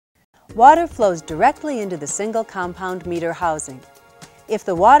Water flows directly into the single compound meter housing. If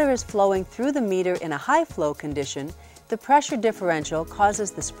the water is flowing through the meter in a high flow condition, the pressure differential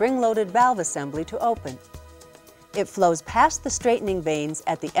causes the spring-loaded valve assembly to open. It flows past the straightening vanes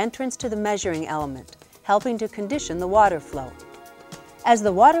at the entrance to the measuring element, helping to condition the water flow. As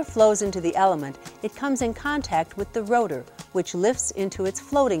the water flows into the element, it comes in contact with the rotor, which lifts into its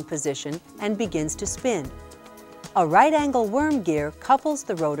floating position and begins to spin. A right-angle worm gear couples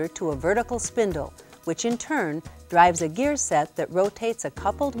the rotor to a vertical spindle, which in turn drives a gear set that rotates a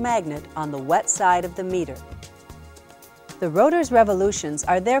coupled magnet on the wet side of the meter. The rotor's revolutions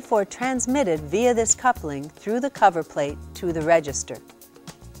are therefore transmitted via this coupling through the cover plate to the register.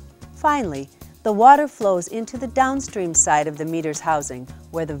 Finally, the water flows into the downstream side of the meter's housing,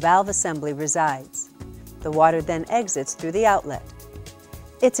 where the valve assembly resides. The water then exits through the outlet.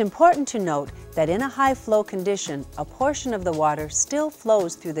 It's important to note that in a high flow condition, a portion of the water still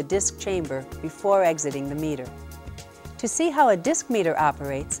flows through the disc chamber before exiting the meter. To see how a disc meter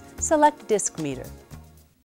operates, select Disc Meter.